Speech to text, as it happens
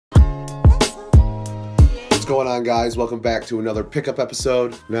going on, guys? Welcome back to another pickup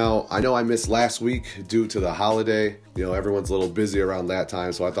episode. Now, I know I missed last week due to the holiday. You know, everyone's a little busy around that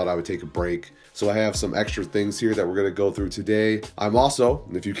time, so I thought I would take a break. So I have some extra things here that we're going to go through today. I'm also,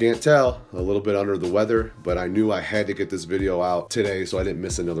 if you can't tell, a little bit under the weather, but I knew I had to get this video out today so I didn't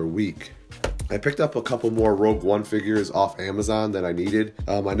miss another week. I picked up a couple more Rogue One figures off Amazon that I needed.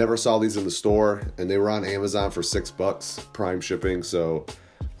 I never saw these in the store, and they were on Amazon for $6, prime shipping, so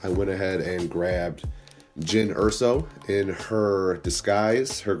I went ahead and grabbed Jyn Erso in her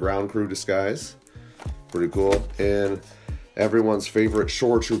disguise, her ground crew disguise. Pretty cool. And everyone's favorite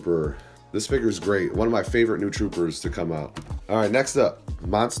shore trooper. This figure is great. One of my favorite new troopers to come out. All right, next up,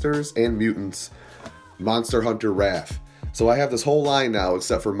 Monsters and Mutants, Monster Hunter Raph. So I have this whole line now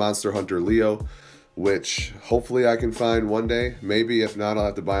except for Monster Hunter Leo, which hopefully I can find one day. Maybe, if not, I'll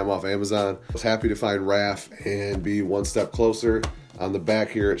have to buy them off Amazon. I was happy to find Raph and be one step closer. On the back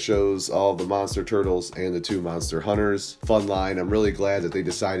here, it shows all the Monster Turtles and the two Monster Hunters. Fun line. I'm really glad that they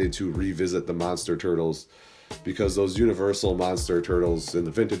decided to revisit the Monster Turtles because those Universal Monster Turtles in the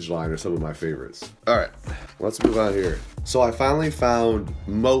vintage line are some of my favorites. All right, let's move on here. So I finally found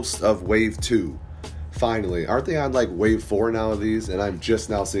most of Wave 2. Finally. Aren't they on like Wave 4 now of these? And I'm just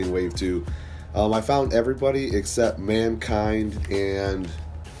now seeing Wave 2. I found everybody except Mankind and...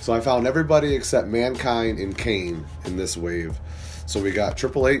 So I found everybody except Mankind and Kane in this wave. So we got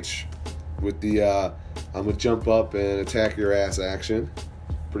Triple H with the I'm gonna jump up and attack your ass action.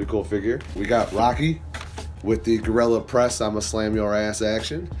 Pretty cool figure. We got Rocky with the Gorilla Press, I'm gonna slam your ass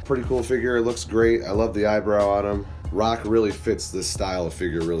action. Pretty cool figure, it looks great. I love the eyebrow on him. Rock really fits this style of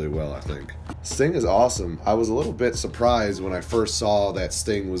figure really well, I think. Sting is awesome. I was a little bit surprised when I first saw that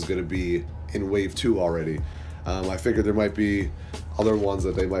Sting was gonna be in Wave 2 already. I figured there might be other ones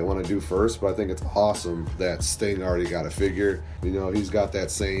that they might want to do first, but I think it's awesome that Sting already got a figure. You know, he's got that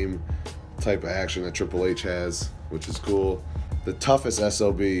same type of action that Triple H has, which is cool. The toughest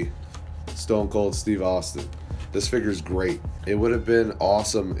SOB, Stone Cold Steve Austin. This figure's great. It would have been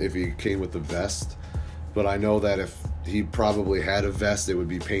awesome if he came with the vest, but I know that if he probably had a vest, it would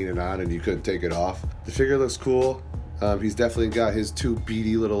be painted on and you couldn't take it off. The figure looks cool. He's definitely got his two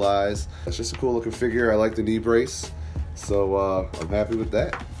beady little eyes. It's just a cool looking figure. I like the knee brace, so I'm happy with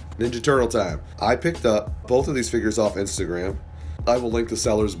that. Ninja Turtle time. I picked up both of these figures off Instagram. I will link the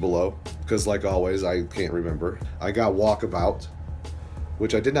sellers below because, like always, I can't remember. I got Walkabout,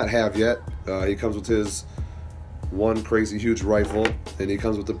 which I did not have yet. He comes with his one crazy huge rifle, and he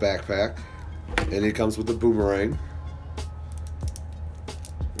comes with the backpack, and he comes with the boomerang,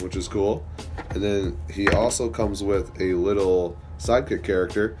 which is cool. And then he also comes with a little sidekick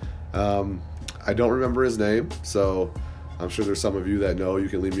character. I don't remember his name, so I'm sure there's some of you that know. You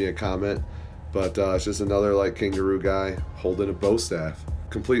can leave me a comment. But it's just another like kangaroo guy holding a bow staff.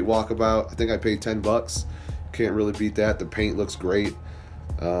 Complete Walkabout. I think I paid $10. Can't really beat that. The paint looks great.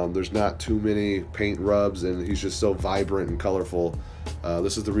 There's not too many paint rubs, and he's just so vibrant and colorful.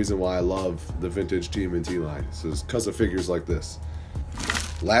 This is the reason why I love the vintage TMNT line. So it's because of figures like this.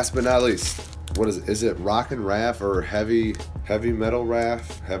 Last but not least, what is it? Is it Rockin' Raph or Heavy Metal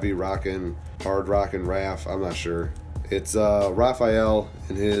Raph? Heavy Rockin', Hard Rockin' Raph? I'm not sure. It's Raphael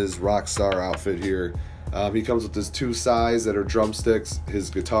in his rock star outfit here. He comes with his two sides that are drumsticks, his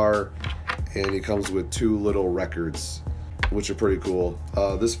guitar, and he comes with two little records, which are pretty cool.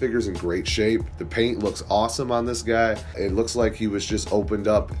 This figure's in great shape. The paint looks awesome on this guy. It looks like he was just opened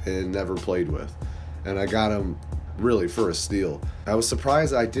up and never played with. And I got him really for a steal. I was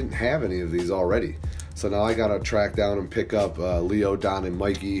surprised I didn't have any of these already. So now I gotta track down and pick up Leo, Don, and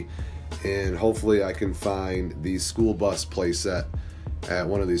Mikey, and hopefully I can find the school bus playset at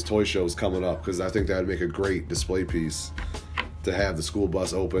one of these toy shows coming up, because I think that would make a great display piece to have the school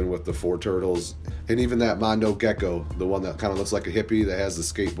bus open with the four turtles, and even that Mondo Gecko, the one that kind of looks like a hippie that has the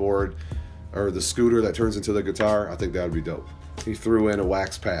skateboard or the scooter that turns into the guitar. I think that would be dope. He threw in a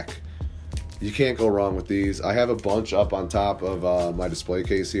wax pack. You can't go wrong with these. I have a bunch up on top of my display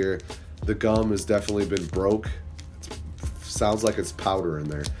case here. The gum has definitely been broke. Sounds like it's powder in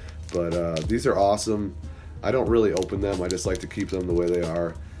there. But these are awesome. I don't really open them. I just like to keep them the way they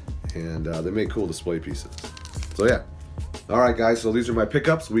are. And they make cool display pieces. So yeah. Alright guys, so these are my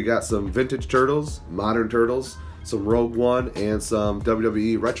pickups. We got some vintage turtles, modern turtles, some Rogue One, and some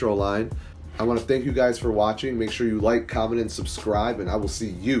WWE retro line. I want to thank you guys for watching. Make sure you like, comment, and subscribe. And I will see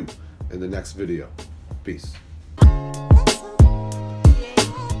you in the next video. Peace.